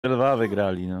Lwa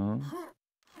wygrali, no.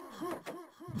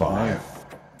 5,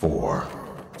 4,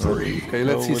 3. Okay,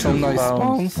 let's see some nice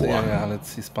spawns. Yeah, let's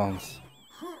see spawns.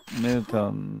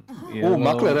 Milton. Oh,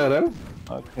 Makler RL.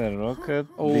 Makler Rocket.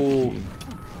 Oh, Dicky.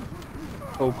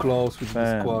 so close with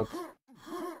the squad.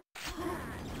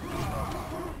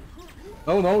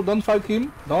 No, don't fight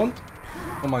him. Don't.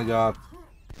 Oh my god.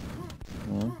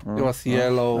 He was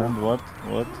yellow. And what?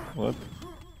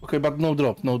 Okay, but no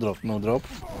drop.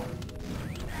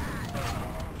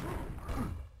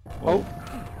 Oh.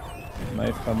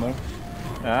 Nice hammer.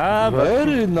 Ah,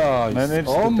 very nice. Managed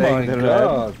oh to my take the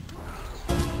god.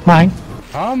 Mine.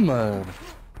 Hammer.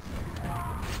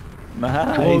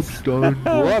 Nice.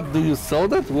 What? Do you saw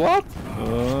that? What?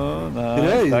 Oh,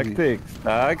 nice. Crazy.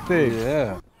 Tactics.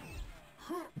 Yeah.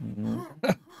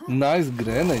 Nice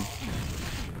grenade.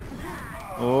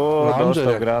 O,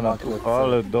 dostał granat.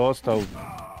 Ale dostał.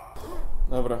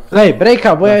 Dobra. Lej,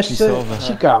 breaka, bo ja jeszcze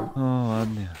cikam. O,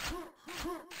 ładnie.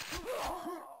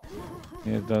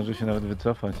 Nie zdążył się nawet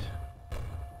wycofać.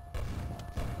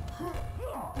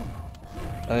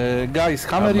 Guys,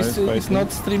 Hammer is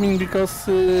not streaming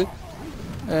because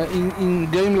in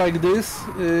game like this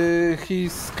he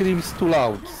screams too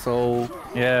loud. So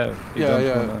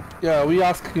Yeah. We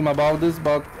asked him about this,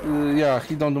 but yeah,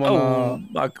 he don't wanna. Oh,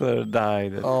 Makler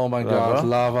died. Oh my god,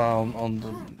 lava on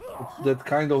that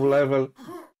kind of level.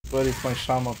 Where is my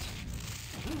Shamot?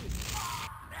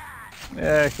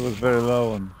 Yeah, he was very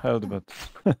low on health, but...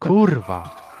 Kurwa,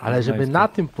 ale żeby na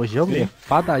tym poziomie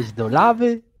wpadać do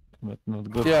lawy? But not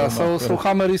good. Yeah, so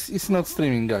Hammer is not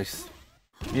streaming, guys.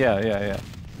 Yeah.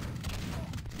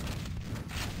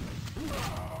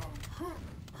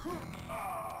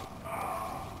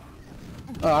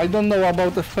 I don't know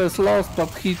about FPS loss, but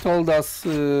he told us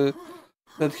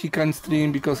that he can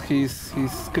stream because he's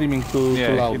screaming too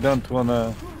loud. He don't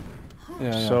wanna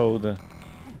show the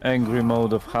angry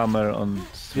mode of Hammer on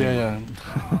stream.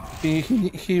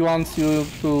 he wants you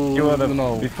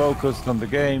to be focused on the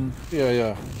game.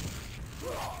 Yeah.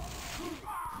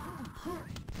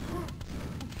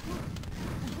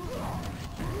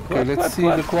 Okay, let's see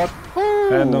the quad.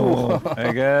 Hello,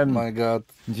 again. My god.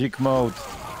 Jig mode.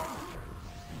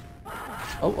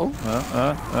 Oh.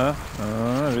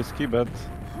 Risky, but...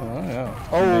 yeah.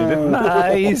 Oh,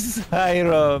 nice!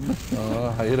 Iron!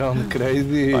 Iron,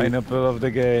 crazy. Pineapple of the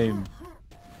game.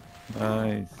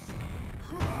 Nice.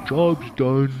 Job's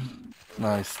done.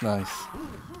 Nice.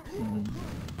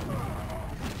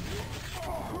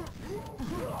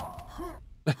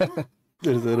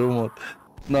 There's a rumor.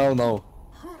 No.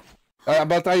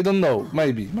 But I don't know.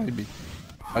 Maybe.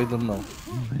 I don't know.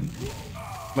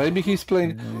 Maybe he's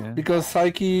playing because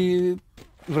Psyche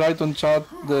write on chat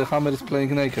the Hammer is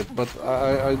playing naked, but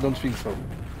I don't think so.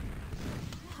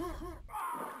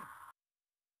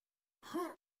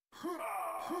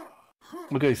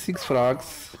 Okay, 6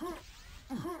 frags.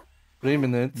 3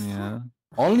 minutes. Yeah.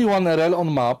 Only 1 RL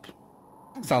on map.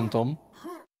 Phantom.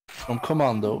 From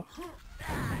Commando.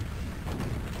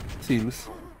 Seals.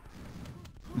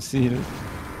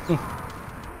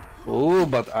 Oh,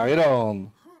 but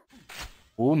Iron.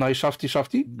 Oh, nice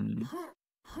shafty.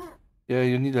 Yeah,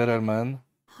 you need RL, man.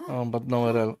 Oh, but no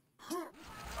RL.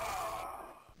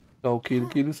 Go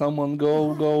kill someone,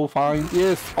 go find.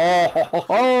 Yes.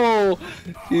 Oh,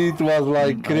 it was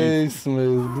like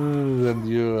Christmas, dude, and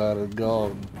you are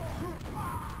gone.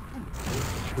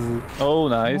 Oh,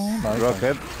 nice.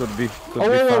 Rocket could be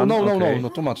fun. No,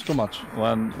 too much.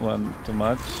 One too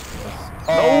much.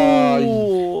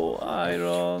 Oh,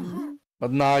 Iron.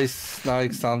 But nice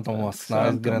Phantom was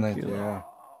nice grenade. Yeah.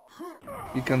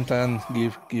 You can 10,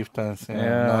 give 10.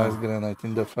 Yeah. Nice grenade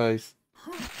in the face.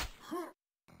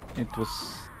 It was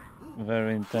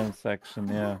very intense action,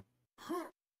 yeah.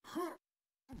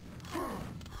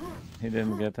 He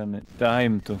didn't get any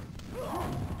time to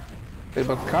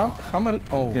but Hammer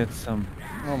get some.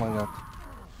 Oh my god.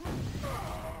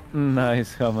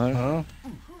 Nice Hammer.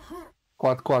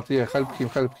 Quad, yeah, help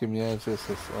him, yes.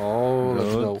 Oh, good.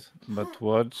 Let's go. But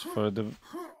watch for the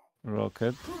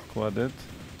rocket, quad it.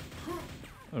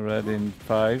 Ready in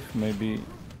 5, maybe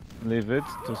leave it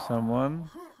to someone.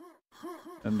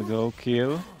 And go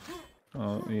kill.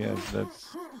 Oh yes,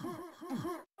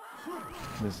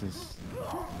 this is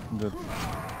good.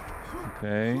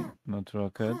 Okay, not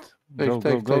rocket.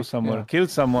 Go somewhere. Yeah. Kill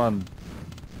someone.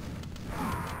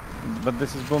 But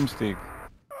this is boomstick.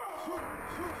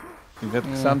 You got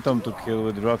Phantom to kill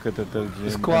with rocket at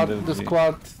LG. The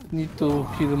squad need to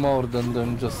kill more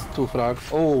than just 2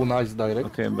 frags. Oh, nice direct.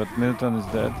 Okay, but Milton is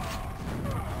dead.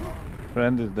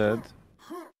 Friend is dead.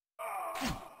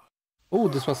 Oh,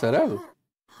 this was RL.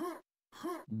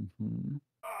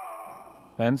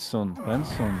 Pensun,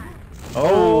 Pensun.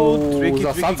 Oh, tricky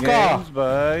zasadzka! games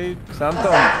by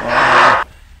Xantom. Oh,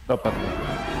 stop it.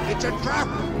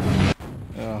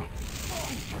 Yeah.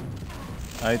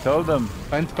 I told them.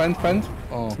 Pent.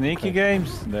 Oh, Sneaky okay.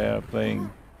 games they are playing.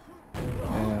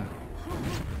 Yeah.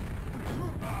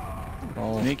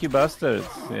 Oh. Sneaky bastards.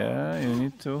 Yeah, you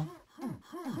need to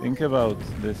think about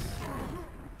this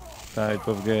type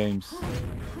of games.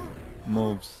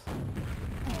 Moves.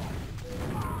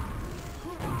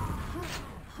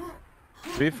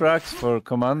 3 frags for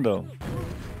Commando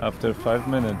after 5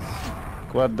 minutes.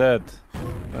 Quad dead.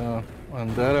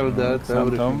 And Daryl dead,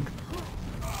 everything.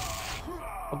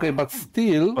 Okay, but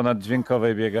still... Ponad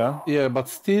dźwiękowej biega. Yeah, but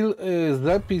still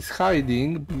Zep is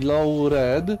hiding below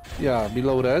red. Yeah,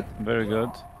 below red. Very good.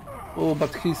 Oh,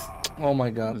 but he's... Oh my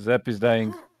god. Zep is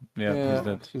dying. Yeah, he's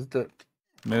dead. He's dead.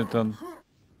 Milton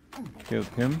killed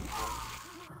him.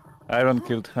 Iron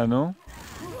killed Hanu.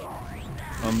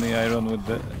 Only Iron with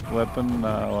the weapon.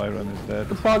 Now Iron is dead.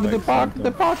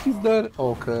 The pack is there.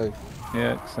 Okay.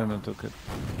 Yeah, Xeno took it.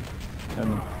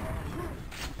 Hanu.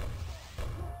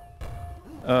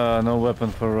 No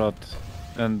weapon for Rot.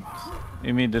 And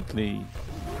immediately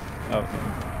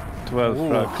 12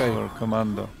 frags for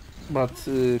Commando. But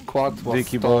Quad was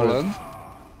Dicky stolen.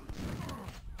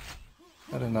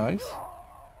 Very nice.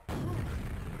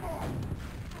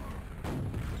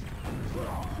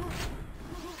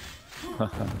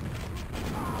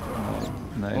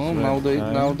 Nice. Oh, now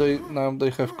they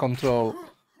have control.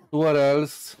 2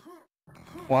 RLs,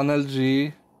 1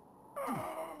 LG,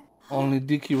 only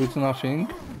Dicky with nothing.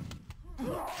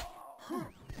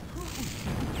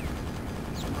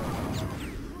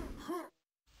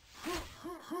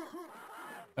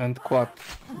 And Quad.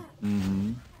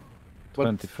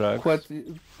 20 frags.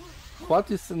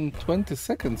 Quad is in 20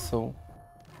 seconds, so...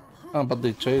 Ah, but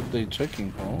they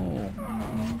checking. Oh.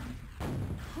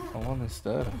 No one is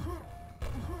there.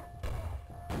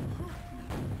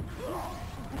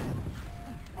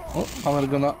 Oh, Hammer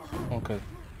gonna... Okay.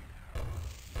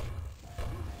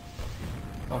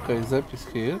 Okay, Zep is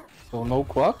here, so no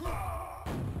Quad.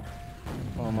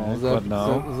 Oh no, Zep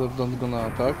don't gonna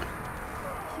attack.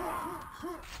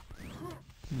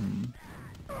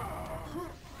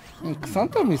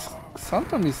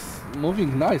 Xantom is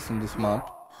moving nice on this map.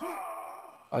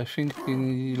 I think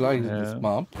he likes this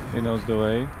map. He knows the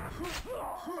way.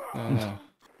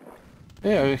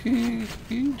 Yeah,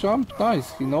 he jumped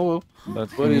nice. He knows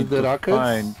where is the rockets.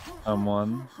 Find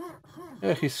someone.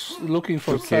 Yeah, he's looking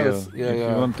for kill. cells. If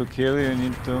you want to kill, you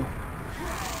need to.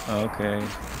 Okay.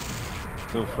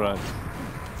 2 frags.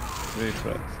 3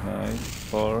 frags. Nice.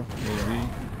 4 maybe.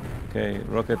 Okay,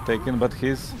 rocket taken, but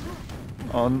he's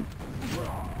on.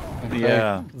 Okay.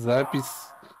 Yeah. Zep is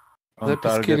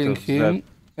Target killing of him. Zep.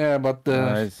 Yeah, but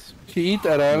Nice. he eat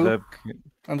RL Zep.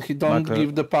 and he don't Macro.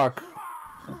 give the pack.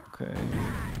 Okay.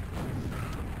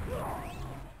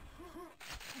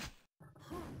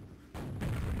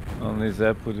 Only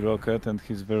Zep with rocket and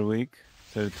he's very weak.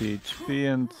 30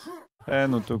 HP and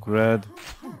Hanu took red.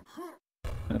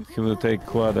 And he will take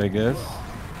quad, I guess.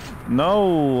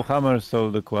 No! Hammer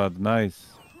stole the quad. Nice.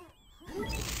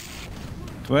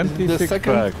 26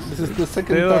 frags. This is the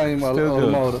second time or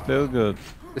good, more. Still good.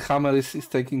 The Hammer is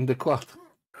taking the quad.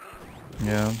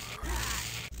 Yeah.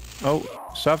 Oh,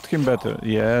 shoved him better.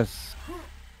 Yes.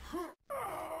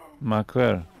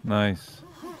 Macler. Nice.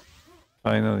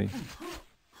 Finally.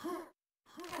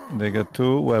 They got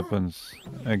 2 weapons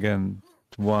against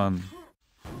 1.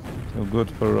 So good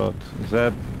for Rot.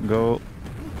 Zeb, go.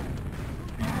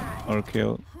 Or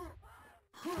kill.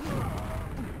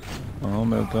 Oh,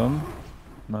 Milton.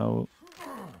 Now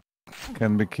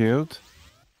can be killed.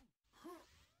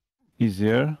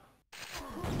 Easier.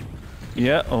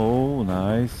 Yeah, oh,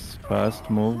 nice. Fast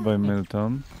move by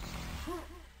Milton.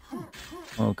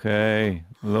 Okay,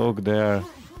 look, they are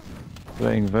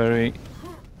playing very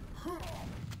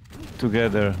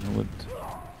together with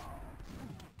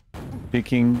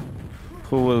picking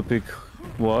who will pick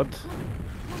what.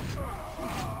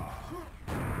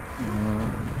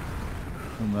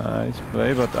 Nice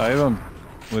play, but Iron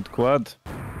with quad.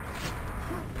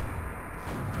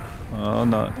 Oh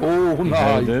no! Oh, He nice!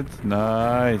 held it.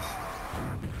 Nice.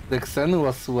 The Xen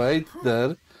was wait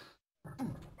there.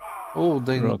 Oh,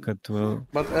 they. Rocket will.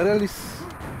 But RL is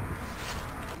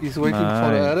waiting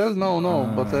for Nice. RL.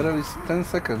 No, but RL is 10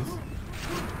 seconds.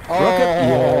 Rocket,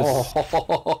 yes.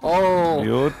 Oh,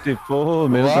 Beautiful.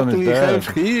 Milton what is we there. have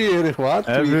here? What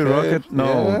Every we rocket. have? No,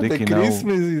 Yeah, Dicky, the no.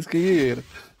 Christmas is here.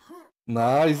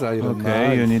 Nice, Iron. Okay,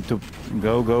 nice. you need to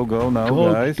go now,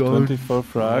 guys. 24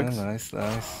 frags. Yeah,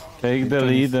 nice. Take the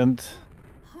lead and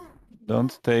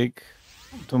don't take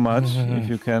too much if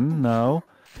you can now.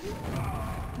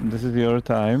 This is your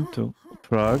time to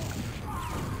proc.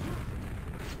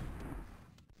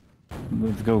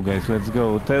 Let's go, guys. Let's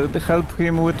go. Help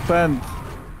him with pent.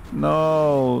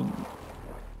 No.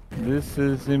 This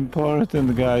is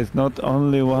important, guys. Not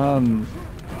only one.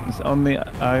 It's only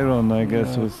Iron, I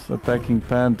guess, was attacking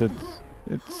pent.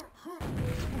 It's.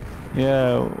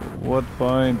 Yeah. What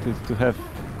point is to have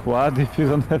quad if you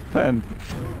don't have pent?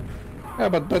 Yeah,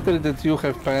 but better that you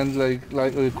have pent like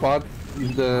quad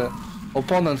if the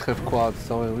opponents have quad.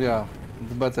 So yeah,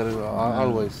 it's better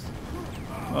always.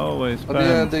 Always. But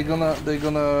yeah, they're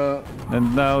gonna.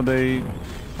 And now they.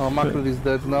 Oh, Mackerel is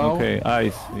dead now. Okay,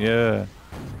 ice. Yeah.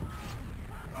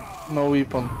 No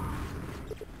weapon.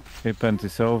 Okay, pent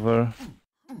is over.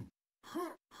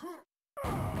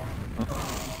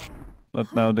 But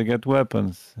now they get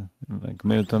weapons, like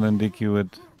Milton and Dicky with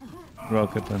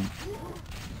rocket and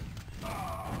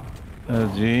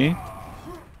LG.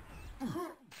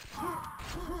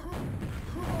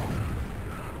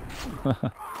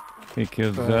 He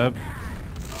kills Zeb.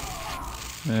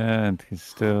 And he's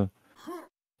still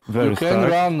very You can stuck.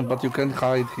 run, but you can't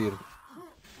hide here.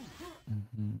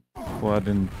 Quad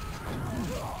in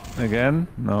again?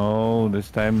 No, this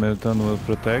time Milton will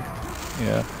protect.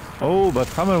 Yeah. Oh, but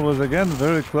Hammer was again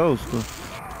very close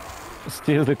to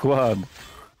steal the quad.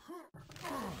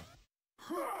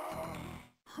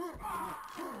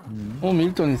 Oh,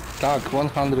 Milton is stuck.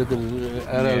 100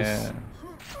 RLs. Yeah.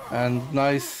 And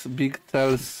nice big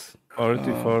tells.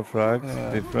 44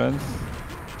 frags difference.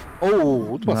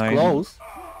 Oh, it was 9. close.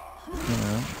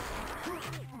 Yeah.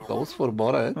 Close for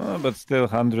Boret. Oh, but still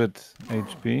 100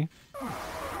 HP.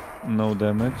 No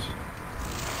damage.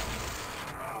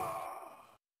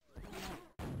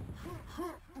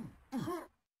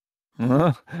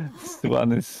 This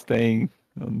one is staying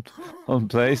on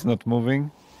place, not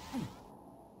moving.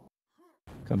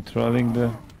 Controlling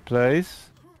the place.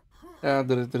 Yeah,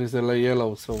 there is a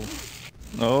yellow, so...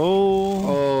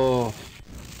 Oh, Oh,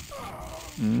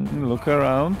 look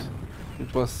around.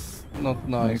 it was not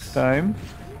nice. Next time.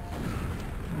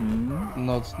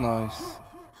 Not nice.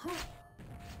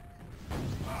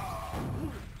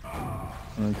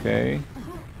 Okay.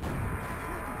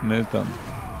 Milton.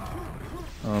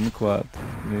 On quad.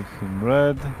 Leave him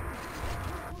red.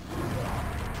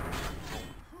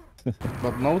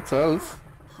 But no tells.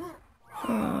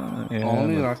 Yeah,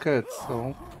 Only but- rockets,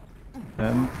 so...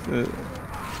 And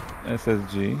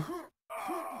SSG.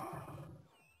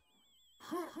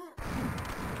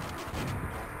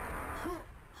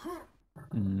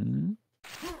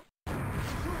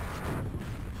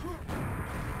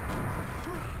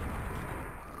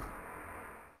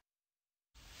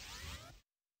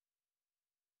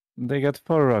 They got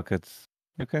 4 rockets.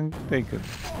 You can take it.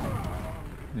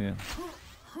 Yeah.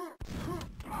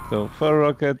 So 4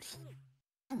 rockets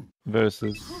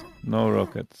versus no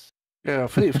rockets. Yeah,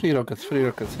 free rockets,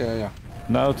 yeah.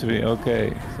 Now 3,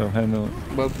 okay. So Henu.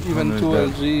 But even Henu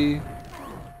is 2 LG...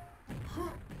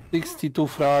 62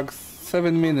 frags,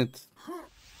 7 minutes.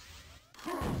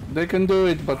 They can do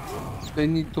it, but they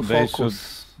need to They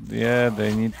focus. should, yeah,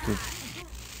 they need to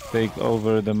take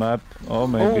over the map. Oh,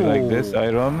 maybe like this,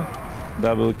 Iron.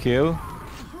 Double kill.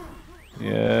 It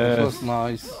Yes, was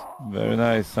nice. very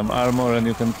nice. Some armor and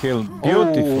you can kill.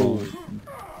 Beautiful.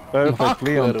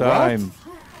 Perfectly on Macler, what? time.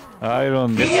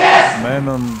 Iron, man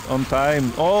on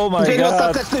time. Oh my Dzień god.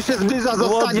 ostateczny się zbliża,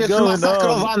 zostaniesz going on?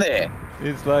 zmasakrowany!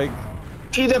 It's like...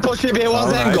 Idę po ciebie, Oh,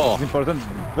 nice. Łazęgo! It's important.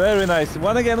 Very nice.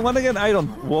 One again, Iron.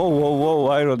 Whoa,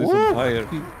 Iron is on fire.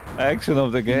 Action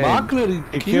of the game. Macler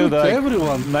He killed like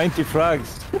everyone. 90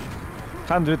 frags.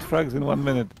 100 frags in 1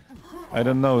 minute. I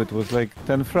don't know, it was like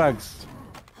 10 frags.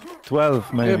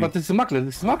 12 maybe. Yeah, but it's Macler,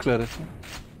 this is Macler.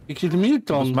 He killed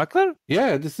Milton. Smuggler?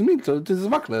 Yeah, this is Milton, this is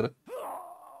Macler.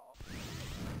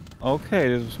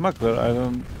 Okay, it was Smuggler. I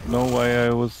don't know why I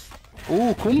was...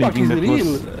 Oh, Kumbak Thinking is that real.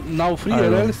 was, Now 3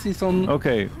 Iron. LLs is on...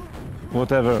 Okay,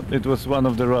 whatever. It was one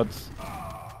of the rods.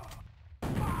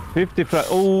 50 frags.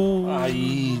 Oh!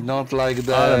 Aj, not like Ale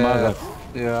that. mazak.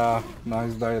 Yeah,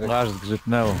 nice direct. Aż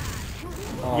zgrzytnęło.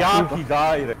 Jaki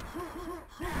direct!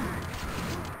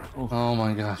 Oh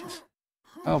my god.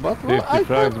 Oh, but 50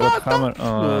 frags, but Hammer...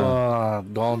 Oh,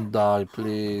 don't die,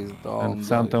 please. Don't and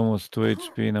die. Santom was 2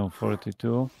 HP, now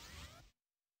 42.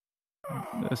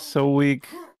 They're so weak.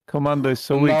 Commando is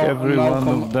so weak, Now- every now one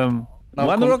of them. now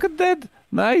One rocket dead!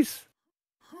 Nice!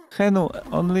 Henu,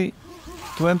 only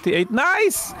 28.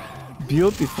 Nice!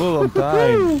 Beautiful on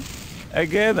time.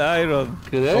 Again, Iron.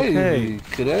 Crazy, Okay.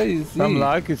 crazy. Some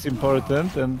luck is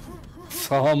important and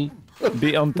Some.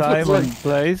 be on time, like- on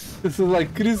place. This is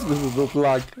like Christmas with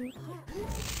luck.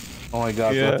 Oh my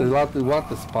god, Yeah.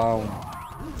 what a spawn.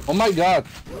 Oh my god.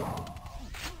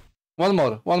 One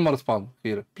more spawn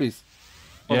here, please.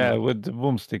 One Yeah, more. with the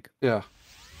boomstick. Yeah.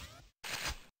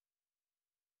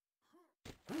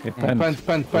 Okay, pent.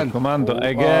 Pen. Commando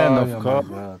again, oh of my course.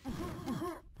 God.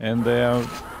 And they are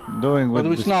doing But with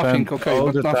with this nothing, pent okay, all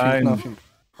but the nothing, time.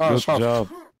 Ah, Good shaft. job.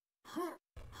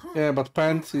 Yeah, but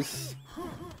pants is...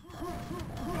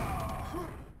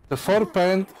 The 4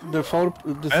 pant, this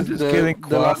Pent is is killing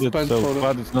the last quad, pant so for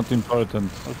quad is not important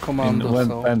Commando, in when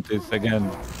so... pent is again.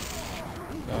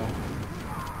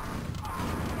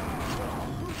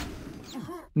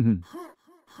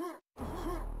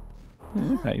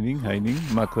 Hiding.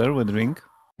 Mackler with ring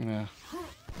Yeah.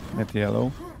 at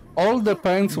yellow. All the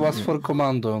pants was for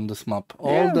Commando on this map.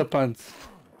 All the pants.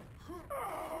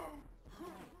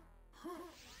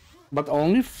 But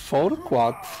only 4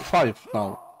 quads, 5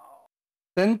 now.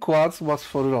 10 quads was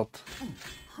for Rot.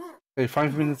 Okay,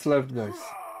 5 minutes left, guys.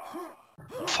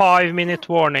 5-minute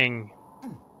warning.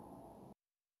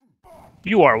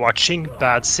 You are watching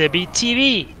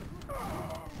badsebitv.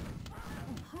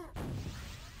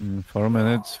 4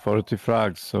 minutes, 40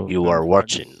 frags. So You 10 are frags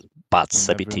watching in every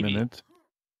badsebitv. minute.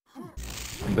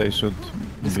 They should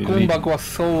This be comeback was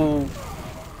so...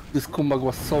 This comeback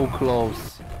was so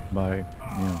close. by,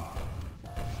 yeah.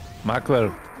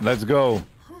 Mackler, let's go.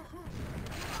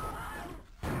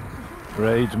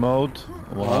 Rage mode.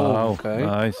 Wow, okay.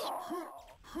 nice.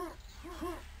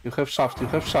 You have shaft.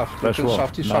 Flash You can wall.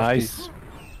 shafty. Nice.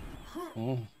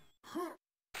 Oh.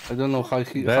 I don't know how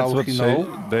he That's what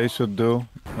know. they should do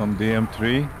on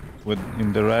DM3 with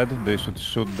in the red. They should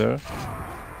shoot there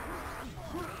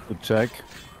to check.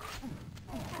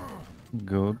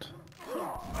 Good.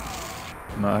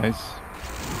 Nice.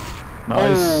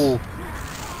 Oh.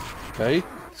 Okay,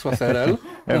 this was RL.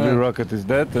 Every rocket is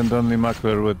dead and only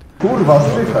Mackler would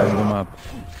rocket on the map.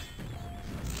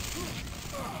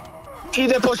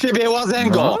 Idę po ciebie,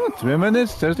 łazęgo! 3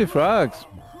 minutes, 30 frags.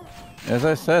 As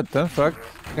I said, 10 frags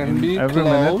Can in be every close.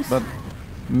 minute, but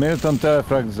Milton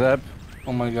telefrag zap.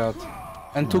 Oh my god.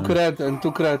 And took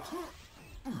red.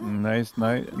 Nice.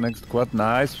 Next quad,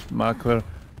 nice. Mackler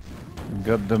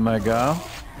got the mega.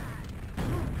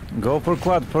 Go for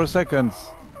quad, 4 seconds.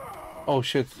 Oh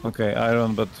shit. Okay,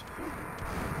 iron, but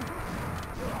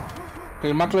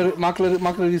Okay, Mackler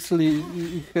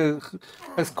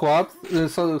has quad,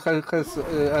 so has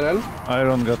RL.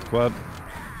 iron got quad.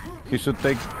 He should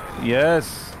take.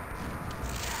 Yes.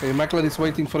 Okay, Mackler is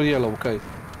waiting for yellow. Okay.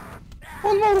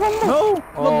 One more. No,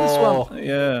 not this Oh. one.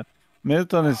 Yeah.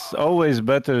 Milton is always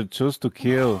better choose to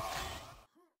kill.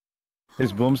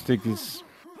 His boomstick is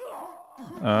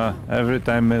every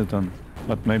time Milton.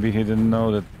 But maybe he didn't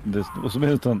know that this was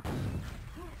Milton.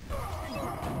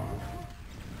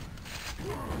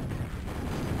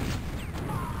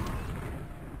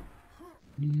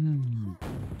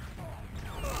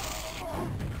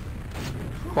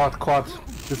 Quad.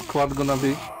 This quad gonna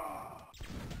be.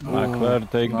 Mackler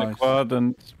take the nice. quad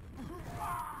and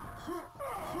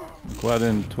quad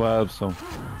in 12, so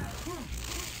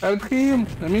Help him!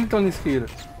 Milton is here.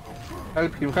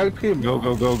 Help him. go.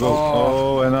 Oh.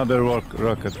 Oh, another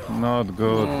rocket. Not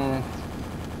good.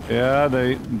 Yeah,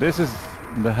 this is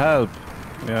the help.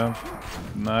 Yeah,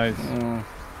 nice.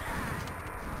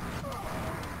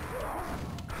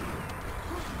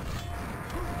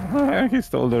 He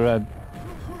stole the red.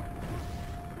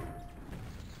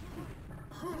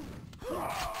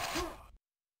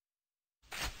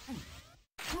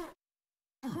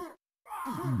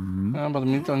 But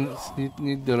Milton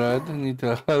need the red, need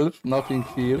the help, nothing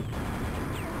here.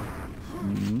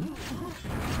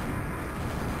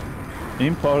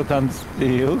 Important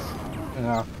steals.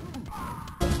 Yeah.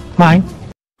 Mine.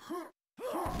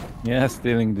 Yeah,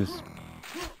 stealing this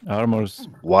armors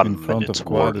 1 in front minute of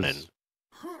quad warning. is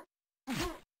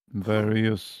very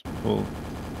useful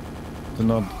to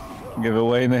not give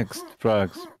away next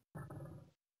frags.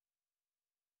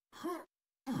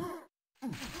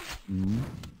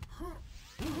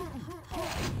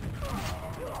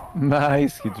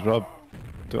 Nice, he dropped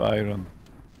to iron.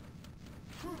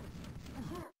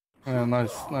 Yeah,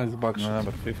 nice back shot.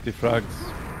 But 50 frags.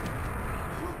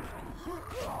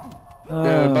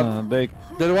 Yeah, but they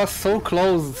there was so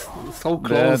close.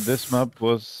 yeah, this map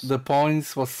was The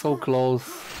points was so close.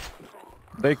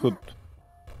 they could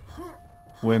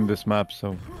win this map,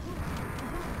 so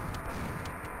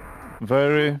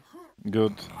very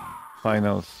good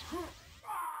finals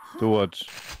to watch.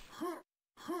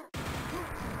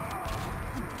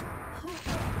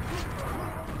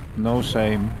 No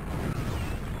shame.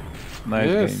 Nice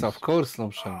Yes, games. of course, no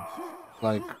shame.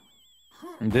 Like,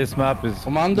 This map is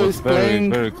Commando was is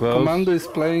playing. very close. Commando is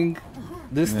playing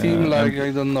this team like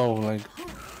I don't know, like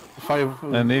 5.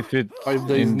 And if it 5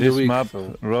 days in in the this week, map,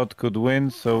 so. Rod could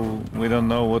win, so we don't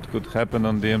know what could happen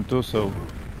on the M2. So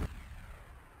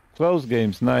close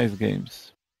games, nice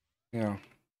games. Yeah,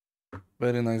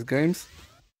 very nice games.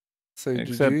 Say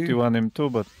Except GG. you won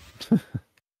M2, but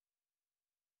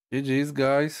GG's,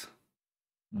 guys.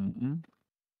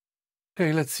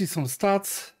 Okay, let's see some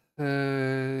stats.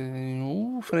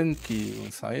 Friend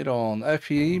kills, Iron,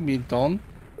 FE, Milton.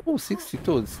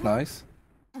 62, it's nice.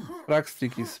 Frag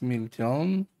streak is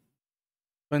Milton.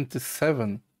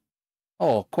 27.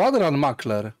 Oh, Quadran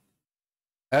Makler.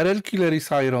 RL Killer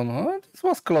is Iron. Huh? This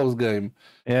was close game.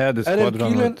 yeah, the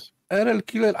squadron. RL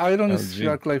Killer Iron is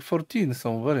LG. like 14,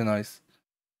 so very nice.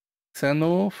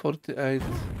 Xeno, 48.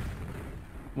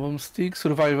 Boomstick,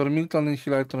 Survivor Milton,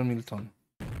 Inhibitor Milton.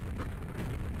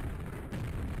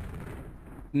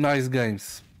 Nice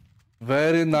games.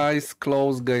 Very nice,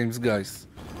 close games, guys.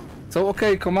 So,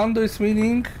 okay, Commando is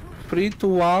winning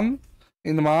 3-1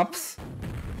 in maps.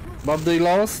 But they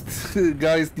lost,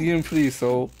 guys, DM3,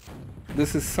 so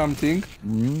this is something.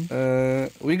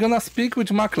 We're gonna speak with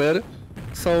Makler,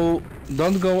 so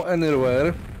don't go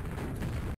anywhere.